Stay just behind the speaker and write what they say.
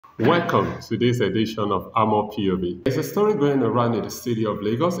Welcome to this edition of Armor POV. There's a story going around in the city of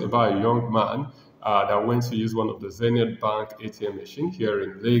Lagos about a young man that went to use one of the Zenith Bank ATM machine here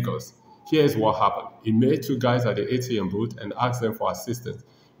in Lagos. Here's what happened. He met two guys at the ATM booth and asked them for assistance.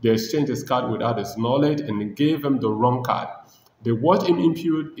 They exchanged his card without his knowledge and gave him the wrong card. They watched him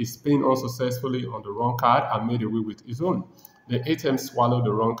input his PIN unsuccessfully on the wrong card and made away with his own. The ATM swallowed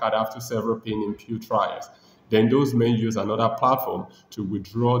the wrong card after several PIN input trials. Then those men used another platform to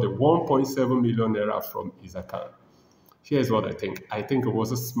withdraw the 1.7 million naira from his account. Here's what I think. I think it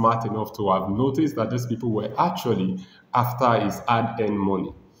was smart enough to have noticed that these people were actually after his hard-earned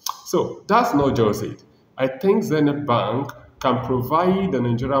money. So that's not just it. I think Zenith Bank can provide the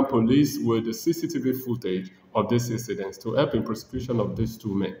Nigerian police with the CCTV footage of these incidents to help in prosecution of these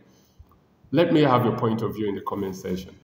two men. Let me have your point of view in the comment section.